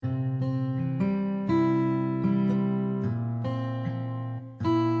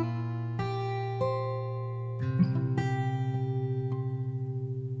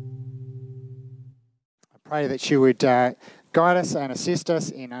pray that you would guide us and assist us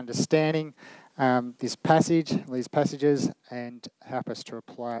in understanding these passages, and help us to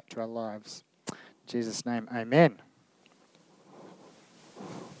apply it to our lives. In Jesus' name, amen.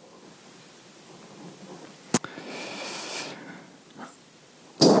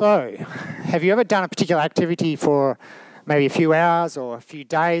 So, have you ever done a particular activity for maybe a few hours or a few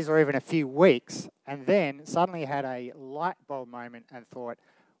days or even a few weeks, and then suddenly had a light bulb moment and thought,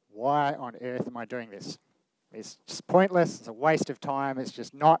 why on earth am I doing this? It's just pointless, it's a waste of time, it's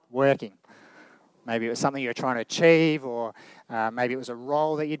just not working. Maybe it was something you were trying to achieve, or maybe it was a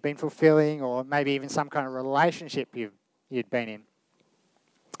role that you'd been fulfilling, or maybe even some kind of relationship you'd been in.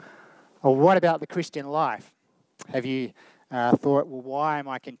 Or what about the Christian life? Have you thought, well, why am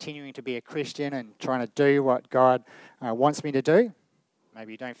I continuing to be a Christian and trying to do what God wants me to do?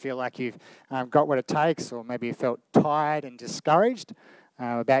 Maybe you don't feel like you've got what it takes, or maybe you felt tired and discouraged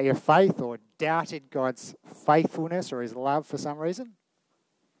about your faith, or doubted God's faithfulness or his love for some reason.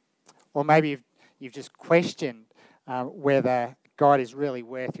 Or maybe you've just questioned whether God is really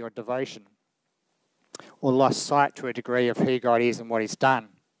worth your devotion, or lost sight to a degree of who God is and what he's done.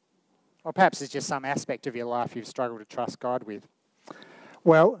 Or perhaps it's just some aspect of your life you've struggled to trust God with.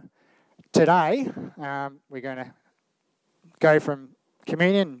 Well, today we're going to go from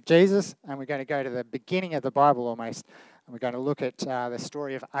communion, Jesus, and we're going to go to the beginning of the Bible almost, and we're going to look at the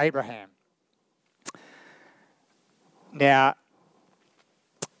story of Abraham. Now,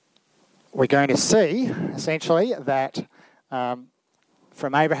 we're going to see, essentially, that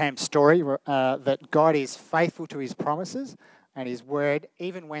from Abraham's story, that God is faithful to his promises and his word,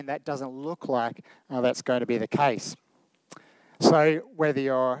 even when that doesn't look like that's going to be the case. So whether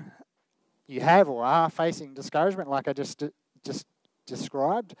you have or are facing discouragement, like I just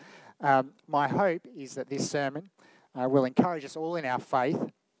described, my hope is that this sermon will encourage us all in our faith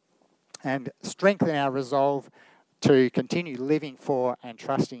and strengthen our resolve to continue living for and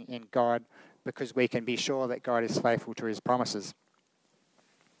trusting in God, because we can be sure that God is faithful to his promises.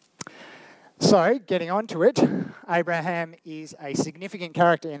 So, getting on to it, Abraham is a significant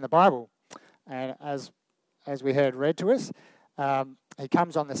character in the Bible. And as we heard read to us, he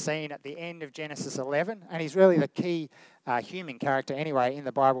comes on the scene at the end of Genesis 11, and he's really the key human character anyway in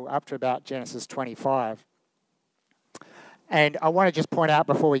the Bible up to about Genesis 25. And I want to just point out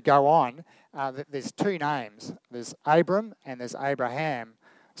before we go on that there's two names. There's Abram and there's Abraham.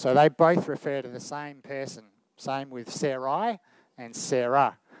 So they both refer to the same person. Same with Sarai and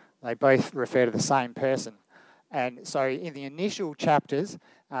Sarah. They both refer to the same person. And so in the initial chapters,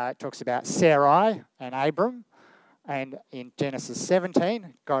 it talks about Sarai and Abram. And in Genesis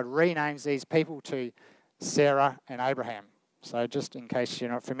 17, God renames these people to Sarah and Abraham. So just in case you're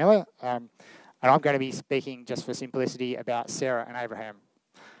not familiar, and I'm going to be speaking just for simplicity about Sarah and Abraham,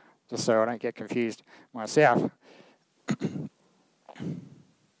 just so I don't get confused myself.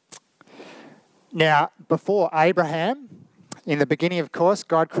 Now, before Abraham, in the beginning, of course,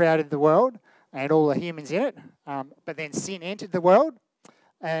 God created the world and all the humans in it, but then sin entered the world,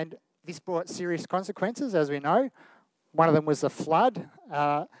 and this brought serious consequences, as we know. One of them was the flood,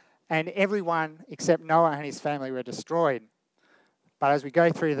 and everyone except Noah and his family were destroyed. But as we go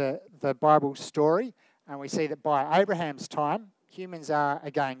through the Bible story, and we see that by Abraham's time, humans are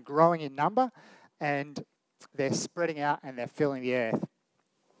again growing in number, and they're spreading out and they're filling the earth.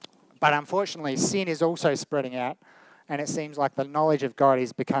 But unfortunately, sin is also spreading out, and it seems like the knowledge of God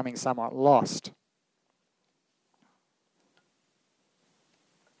is becoming somewhat lost.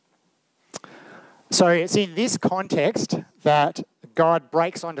 So it's in this context that God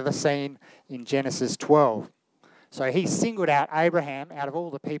breaks onto the scene in Genesis 12. So he singled out Abraham out of all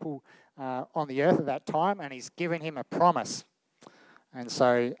the people on the earth at that time, and he's given him a promise. And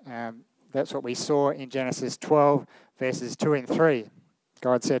so that's what we saw in Genesis 12, verses 2 and 3.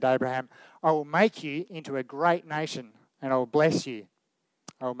 God said to Abraham, I will make you into a great nation, and I will bless you.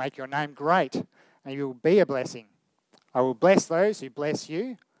 I will make your name great, and you will be a blessing. I will bless those who bless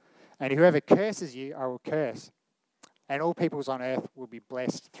you, and whoever curses you, I will curse. And all peoples on earth will be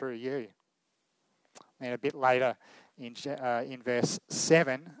blessed through you. And a bit later in verse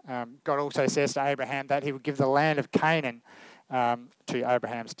 7, God also says to Abraham that he would give the land of Canaan to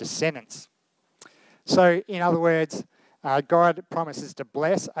Abraham's descendants. So, in other words, God promises to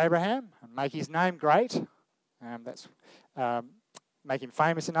bless Abraham and make his name great. That's make him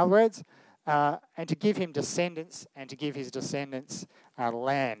famous, in other words, and to give him descendants and to give his descendants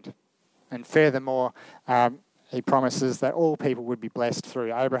land. And furthermore, he promises that all people would be blessed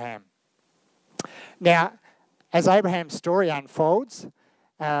through Abraham. Now, as Abraham's story unfolds,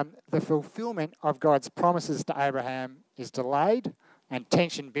 the fulfillment of God's promises to Abraham is delayed and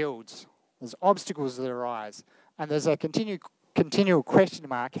tension builds. There's obstacles that arise. And there's a continual question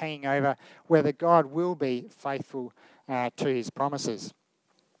mark hanging over whether God will be faithful to his promises.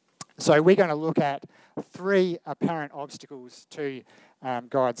 So we're going to look at 3 apparent obstacles to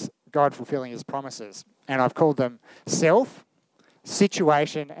God fulfilling his promises. And I've called them self,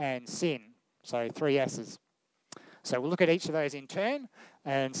 situation, and sin. So 3 S's. So we'll look at each of those in turn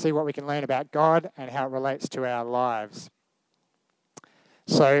and see what we can learn about God and how it relates to our lives.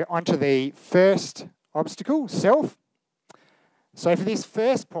 So on to the first obstacle, self. So for this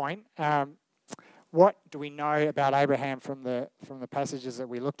first point, what do we know about Abraham from the passages that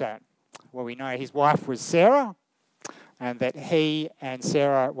we looked at? Well, we know his wife was Sarah, and that he and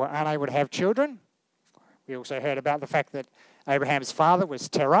Sarah were unable to have children. We also heard about the fact that Abraham's father was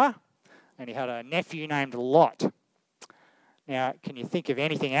Terah, and he had a nephew named Lot. Now, can you think of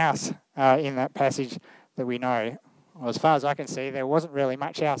anything else in that passage that we know? Well, as far as I can see, there wasn't really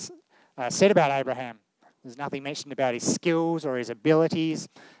much else said about Abraham. There's nothing mentioned about his skills or his abilities,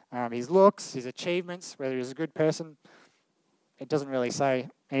 his looks, his achievements, whether he was a good person. It doesn't really say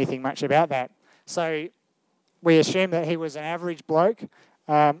anything much about that. So we assume that he was an average bloke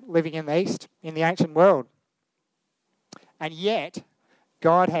living in the East, in the ancient world. And yet,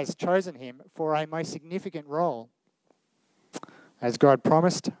 God has chosen him for a most significant role. As God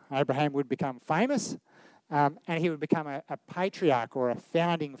promised, Abraham would become famous, and he would become a patriarch or a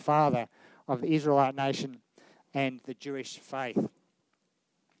founding father of the Israelite nation and the Jewish faith.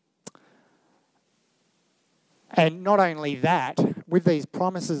 And not only that, with these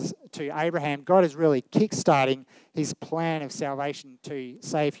promises to Abraham, God is really kickstarting his plan of salvation to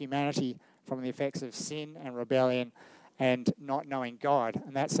save humanity from the effects of sin and rebellion and not knowing God.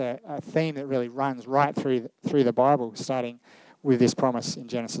 And that's a theme that really runs right through the Bible, starting with this promise in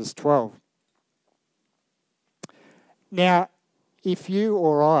Genesis 12. Now, if you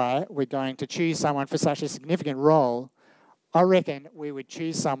or I were going to choose someone for such a significant role, I reckon we would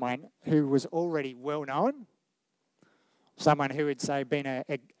choose someone who was already well known, someone who had, say, been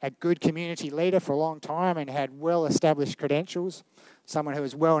a good community leader for a long time and had well-established credentials, someone who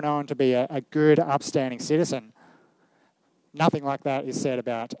was well known to be a good, upstanding citizen. Nothing like that is said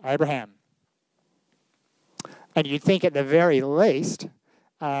about Abraham. And you'd think at the very least,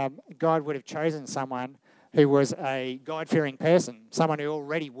 God would have chosen someone who was a God-fearing person, someone who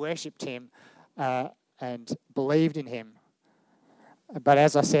already worshipped him and believed in him. But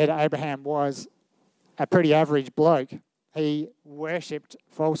as I said, Abraham was a pretty average bloke. He worshipped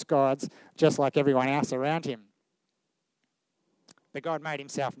false gods just like everyone else around him. But God made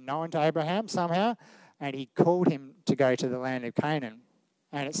himself known to Abraham somehow, and he called him to go to the land of Canaan.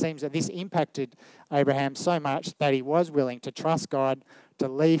 And it seems that this impacted Abraham so much that he was willing to trust God to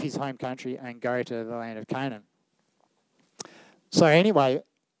leave his home country and go to the land of Canaan. So anyway,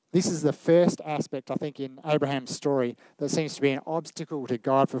 this is the first aspect, I think, in Abraham's story that seems to be an obstacle to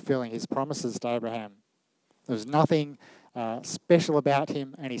God fulfilling his promises to Abraham. There's nothing special about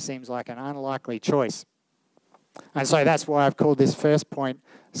him, and he seems like an unlikely choice. And so that's why I've called this first point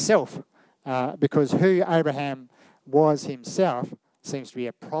self, because who Abraham was himself seems to be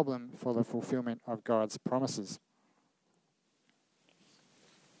a problem for the fulfillment of God's promises.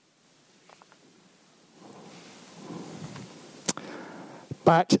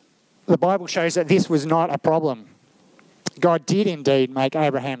 But the Bible shows that this was not a problem. God did indeed make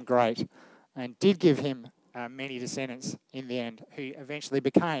Abraham great and did give him many descendants in the end, who eventually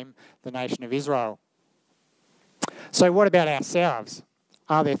became the nation of Israel. So what about ourselves?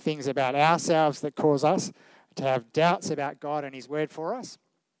 Are there things about ourselves that cause us to have doubts about God and his word for us?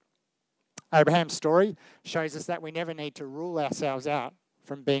 Abraham's story shows us that we never need to rule ourselves out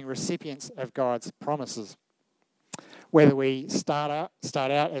from being recipients of God's promises. Whether we start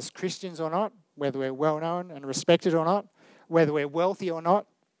out as Christians or not, whether we're well known and respected or not, whether we're wealthy or not,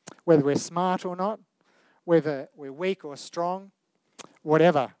 whether we're smart or not, whether we're weak or strong,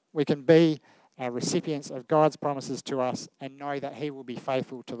 whatever, we can be recipients of God's promises to us and know that he will be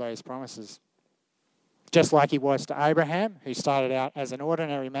faithful to those promises. Just like he was to Abraham, who started out as an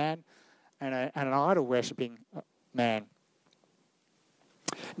ordinary man and an idol-worshipping man.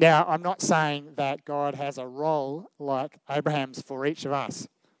 Now, I'm not saying that God has a role like Abraham's for each of us.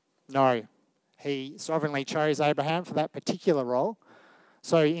 No, he sovereignly chose Abraham for that particular role.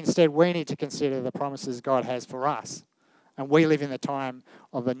 So instead, we need to consider the promises God has for us. And we live in the time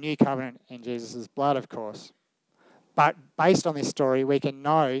of the new covenant in Jesus' blood, of course. But based on this story, we can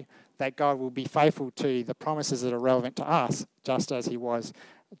know that God will be faithful to the promises that are relevant to us, just as he was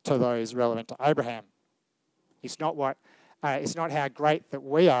to those relevant to Abraham. It's not how great that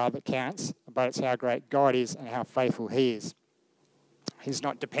we are that counts, but it's how great God is and how faithful he is. He's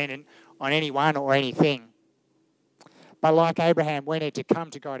not dependent on anyone or anything. But like Abraham, we need to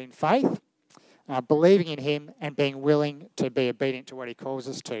come to God in faith, believing in him and being willing to be obedient to what he calls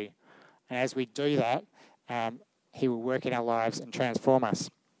us to. And as we do that, he will work in our lives and transform us.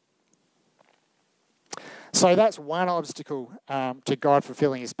 So that's one obstacle to God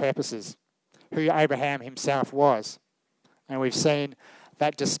fulfilling his purposes, who Abraham himself was. And we've seen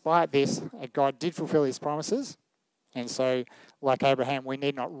that despite this, God did fulfill his promises. And so, like Abraham, we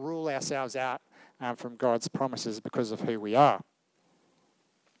need not rule ourselves out from God's promises because of who we are.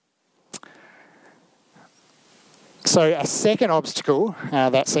 So a second obstacle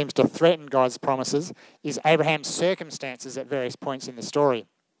that seems to threaten God's promises is Abraham's circumstances at various points in the story.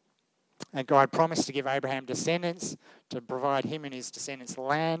 And God promised to give Abraham descendants, to provide him and his descendants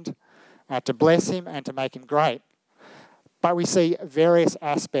land, to bless him and to make him great. But we see various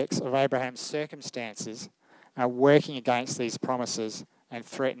aspects of Abraham's circumstances working against these promises and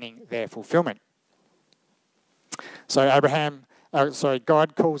threatening their fulfillment. So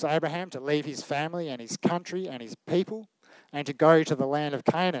God calls Abraham to leave his family and his country and his people and to go to the land of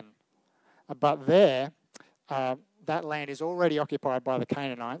Canaan. But there, that land is already occupied by the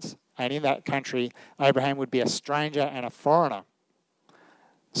Canaanites, and in that country, Abraham would be a stranger and a foreigner.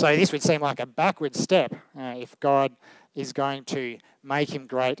 So this would seem like a backward step if God is going to make him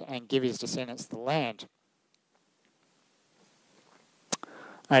great and give his descendants the land.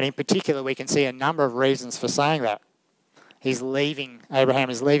 And in particular, we can see a number of reasons for saying that. Abraham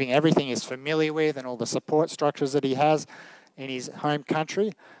is leaving everything he's familiar with and all the support structures that he has in his home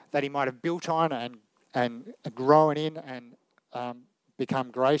country that he might have built on and grown in and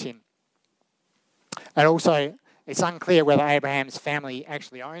become great in. And also, it's unclear whether Abraham's family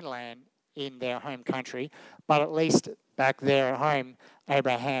actually owned land in their home country, but at least back there at home,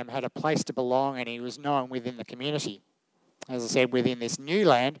 Abraham had a place to belong and he was known within the community. As I said, within this new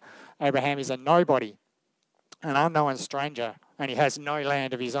land, Abraham is a nobody, an unknown stranger, and he has no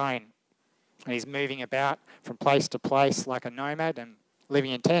land of his own. And he's moving about from place to place like a nomad and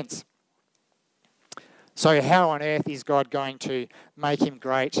living in tents. So how on earth is God going to make him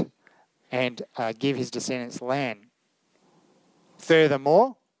great and give his descendants land?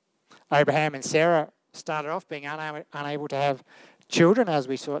 Furthermore, Abraham and Sarah started off being unable to have children, as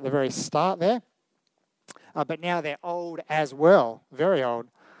we saw at the very start there. But now they're old as well, very old.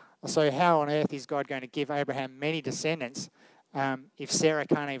 So how on earth is God going to give Abraham many descendants if Sarah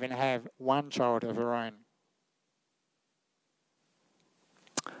can't even have one child of her own?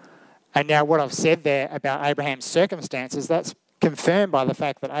 And now what I've said there about Abraham's circumstances, that's confirmed by the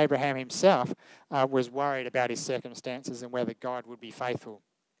fact that Abraham himself was worried about his circumstances and whether God would be faithful.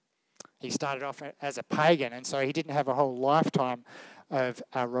 He started off as a pagan, and so he didn't have a whole lifetime of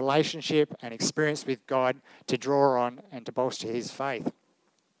a relationship and experience with God to draw on and to bolster his faith.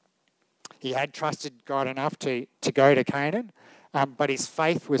 He had trusted God enough to go to Canaan, but his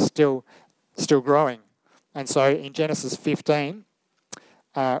faith was still growing. And so in Genesis 15,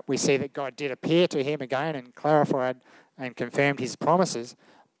 we see that God did appear to him again and clarified and confirmed his promises,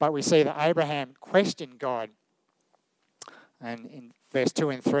 but we see that Abraham questioned God. And in verse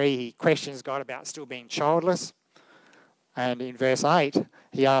 2 and 3, he questions God about still being childless. And in verse 8,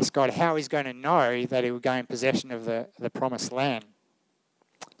 he asks God how he's going to know that he will gain possession of the promised land.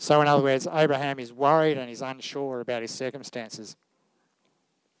 So in other words, Abraham is worried and he's unsure about his circumstances.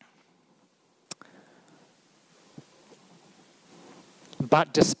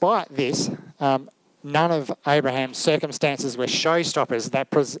 But despite this, none of Abraham's circumstances were showstoppers that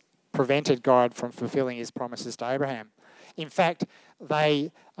prevented God from fulfilling his promises to Abraham. In fact,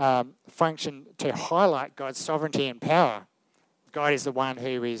 they function to highlight God's sovereignty and power. God is the one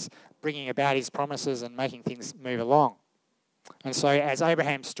who is bringing about his promises and making things move along. And so as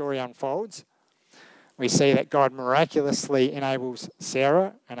Abraham's story unfolds, we see that God miraculously enables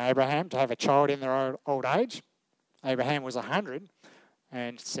Sarah and Abraham to have a child in their old age. Abraham was 100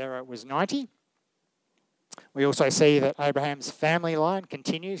 and Sarah was 90. We also see that Abraham's family line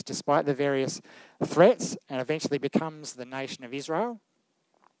continues despite the various threats and eventually becomes the nation of Israel.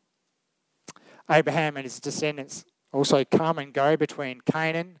 Abraham and his descendants also come and go between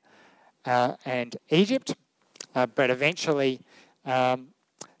Canaan and Egypt, but eventually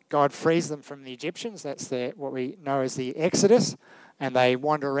God frees them from the Egyptians. That's what we know as the Exodus, and they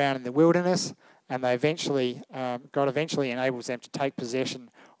wander around in the wilderness, and God eventually enables them to take possession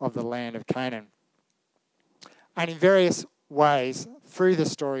of the land of Canaan. And in various ways, through the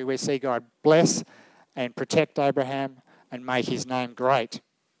story, we see God bless and protect Abraham and make his name great.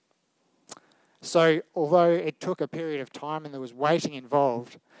 So, although it took a period of time and there was waiting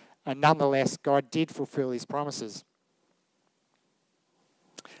involved, nonetheless, God did fulfill his promises.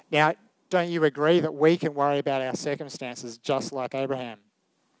 Now, don't you agree that we can worry about our circumstances just like Abraham?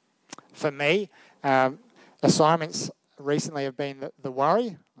 For me, assignments recently have been the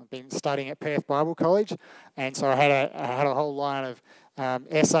worry. I've been studying at Perth Bible College, and so I had a whole line of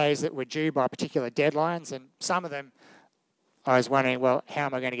essays that were due by particular deadlines, and some of them I was wondering, well, how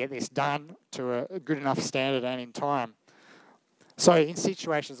am I going to get this done to a good enough standard and in time? So in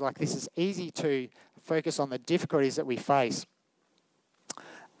situations like this, it's easy to focus on the difficulties that we face,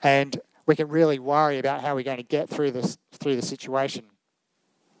 and we can really worry about how we're going to get through the situation.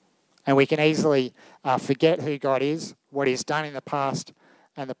 And we can easily forget who God is, what He's done in the past,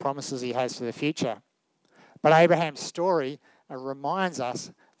 and the promises He has for the future. But Abraham's story reminds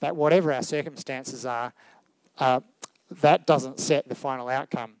us that whatever our circumstances are, that doesn't set the final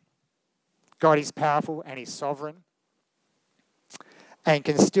outcome. God is powerful and He's sovereign and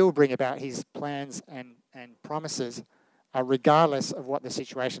can still bring about His plans and promises regardless of what the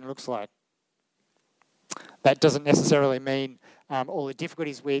situation looks like. That doesn't necessarily mean all the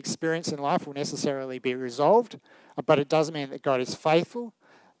difficulties we experience in life will necessarily be resolved, but it does mean that God is faithful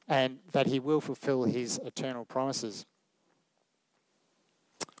and that He will fulfill His eternal promises.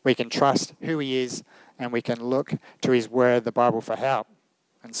 We can trust who He is and we can look to His word, the Bible, for help.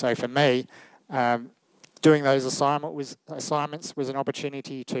 And so for me, doing those assignments was an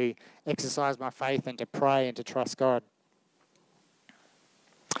opportunity to exercise my faith and to pray and to trust God.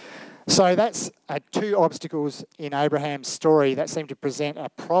 So that's two obstacles in Abraham's story that seem to present a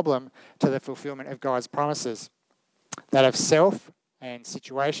problem to the fulfillment of God's promises, that of self and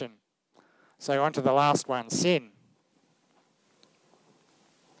situation. So on to the last one, sin.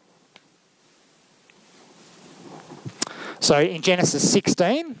 So in Genesis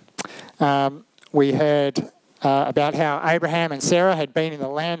 16, we heard about how Abraham and Sarah had been in the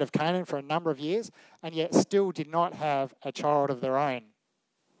land of Canaan for a number of years and yet still did not have a child of their own.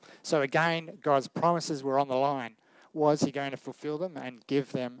 So again, God's promises were on the line. Was He going to fulfill them and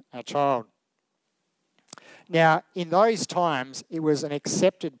give them a child? Now, in those times, it was an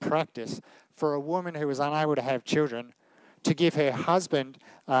accepted practice for a woman who was unable to have children to give her husband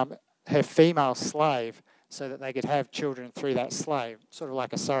her female slave so that they could have children through that slave, sort of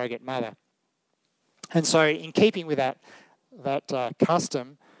like a surrogate mother. And so in keeping with that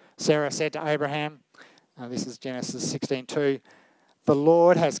custom, Sarah said to Abraham, this is Genesis 16:2, "The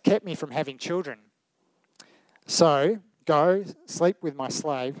Lord has kept me from having children. So go, sleep with my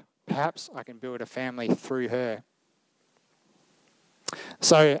slave. Perhaps I can build a family through her."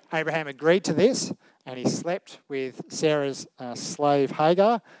 So Abraham agreed to this, and he slept with Sarah's slave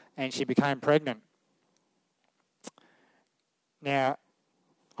Hagar, and she became pregnant. Now,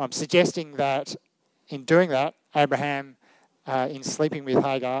 I'm suggesting that in doing that, in sleeping with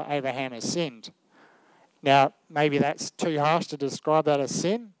Hagar, Abraham has sinned. Now, maybe that's too harsh to describe that as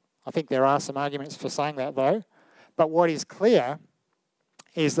sin. I think there are some arguments for saying that, though. But what is clear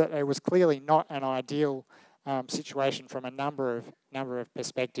is that it was clearly not an ideal situation from a number of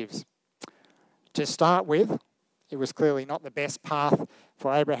perspectives. To start with, it was clearly not the best path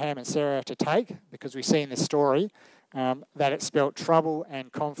for Abraham and Sarah to take, because we see in the story that it spelt trouble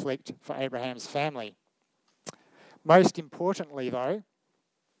and conflict for Abraham's family. Most importantly, though,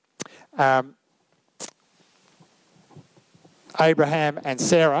 Abraham and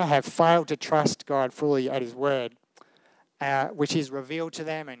Sarah have failed to trust God fully at His word, which is revealed to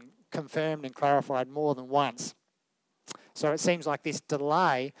them and confirmed and clarified more than once. So it seems like this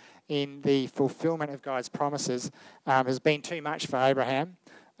delay in the fulfillment of God's promises has been too much for Abraham,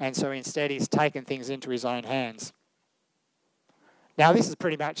 and so instead he's taken things into his own hands. Now, this is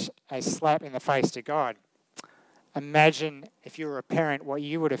pretty much a slap in the face to God. Imagine, if you were a parent, what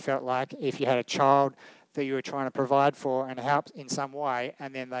you would have felt like if you had a child that you were trying to provide for and help in some way,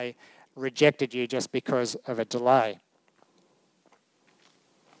 and then they rejected you just because of a delay.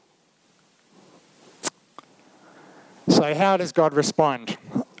 So how does God respond?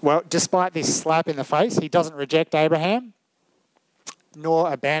 Well, despite this slap in the face, He doesn't reject Abraham,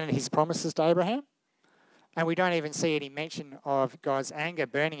 nor abandon His promises to Abraham. And we don't even see any mention of God's anger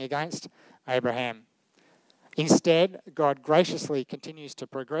burning against Abraham. Instead, God graciously continues to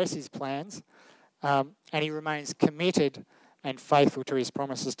progress His plans, and He remains committed and faithful to His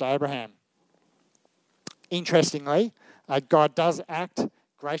promises to Abraham. Interestingly, God does act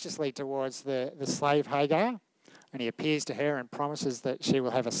graciously towards the slave Hagar, and He appears to her and promises that she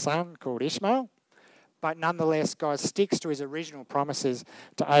will have a son called Ishmael. But nonetheless, God sticks to His original promises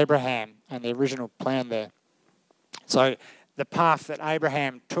to Abraham and the original plan there. So the path that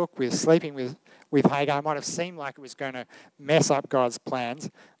Abraham took with sleeping with Hagar might have seemed like it was going to mess up God's plans,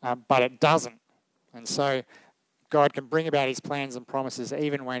 but it doesn't. And so God can bring about his plans and promises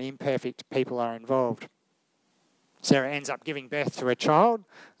even when imperfect people are involved. Sarah ends up giving birth to a child,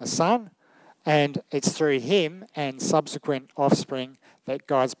 a son, and it's through him and subsequent offspring that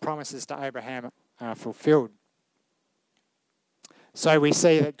God's promises to Abraham are fulfilled. So we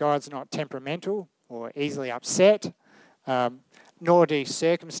see that God's not temperamental or easily upset, nor do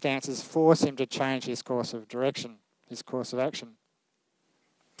circumstances force him to change his course of direction, his course of action.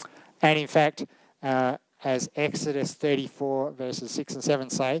 And in fact, as Exodus 34 verses 6 and 7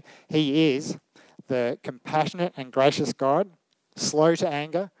 say, he is the compassionate and gracious God, slow to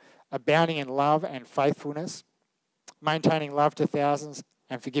anger, abounding in love and faithfulness, maintaining love to thousands,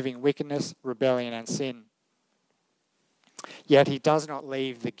 and forgiving wickedness, rebellion, and sin. Yet he does not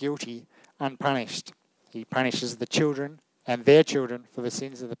leave the guilty unpunished. He punishes the children and their children for the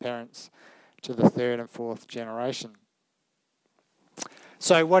sins of the parents to the third and fourth generation.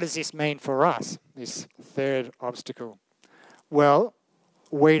 So what does this mean for us, this third obstacle? Well,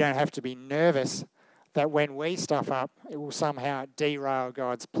 we don't have to be nervous that when we stuff up, it will somehow derail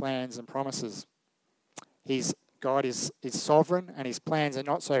God's plans and promises. God is sovereign, and his plans are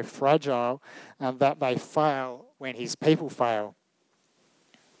not so fragile that they fail when his people fail.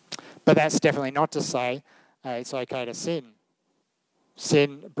 But that's definitely not to say it's okay to sin.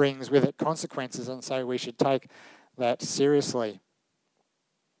 Sin brings with it consequences, and so we should take that seriously.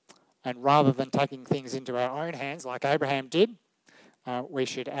 And rather than taking things into our own hands like Abraham did, we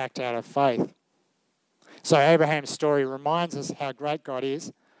should act out of faith. So Abraham's story reminds us how great God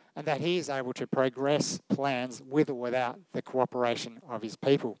is and that he is able to progress plans with or without the cooperation of his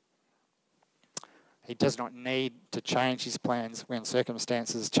people. He does not need to change his plans when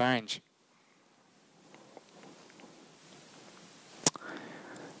circumstances change.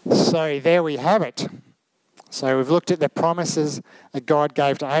 So there we have it. So we've looked at the promises that God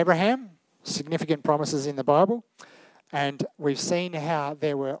gave to Abraham, significant promises in the Bible, and we've seen how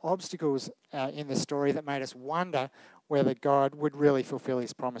there were obstacles in the story that made us wonder whether God would really fulfill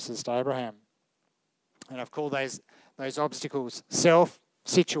his promises to Abraham. And I've called those obstacles self,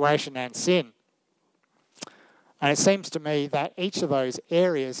 situation, and sin. And it seems to me that each of those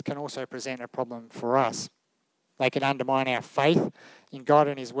areas can also present a problem for us. They can undermine our faith in God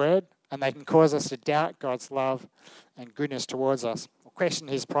and his word, and they can cause us to doubt God's love and goodness towards us, or question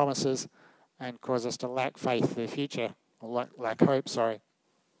his promises, and cause us to lack faith for the future, or lack hope,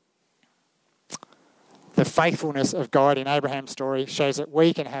 The faithfulness of God in Abraham's story shows that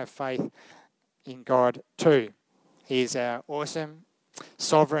we can have faith in God too. He is our awesome,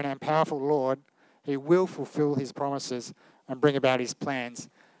 sovereign and powerful Lord who will fulfill his promises and bring about his plans,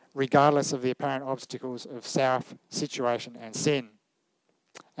 regardless of the apparent obstacles of self, situation and sin.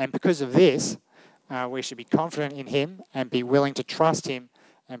 And because of this, we should be confident in him and be willing to trust him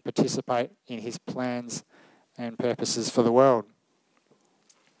and participate in his plans and purposes for the world.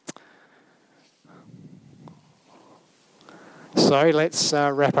 So let's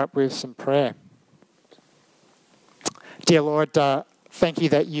wrap up with some prayer. Dear Lord, thank you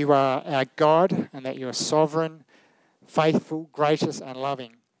that you are our God and that you are sovereign, faithful, gracious and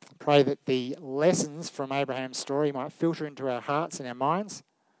loving. I pray that the lessons from Abraham's story might filter into our hearts and our minds,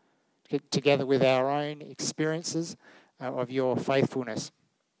 together with our own experiences of your faithfulness.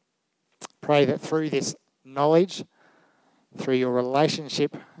 Pray that through this knowledge, through your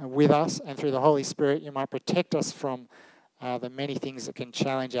relationship with us and through the Holy Spirit, you might protect us from the many things that can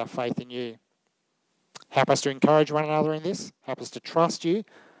challenge our faith in you. Help us to encourage one another in this. Help us to trust you.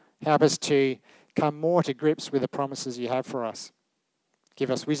 Help us to come more to grips with the promises you have for us. Give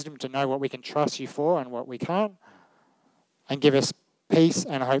us wisdom to know what we can trust you for and what we can't. And give us peace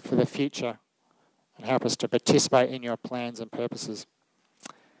and hope for the future. And help us to participate in your plans and purposes.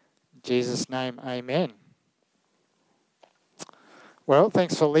 In Jesus' name, amen. Well,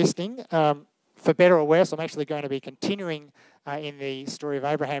 thanks for listening. For better or worse, I'm actually going to be continuing in the story of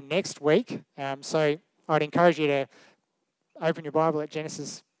Abraham next week. So I'd encourage you to open your Bible at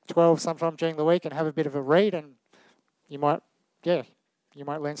Genesis 12 sometime during the week and have a bit of a read, and you might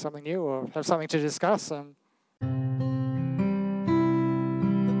learn something new or have something to discuss.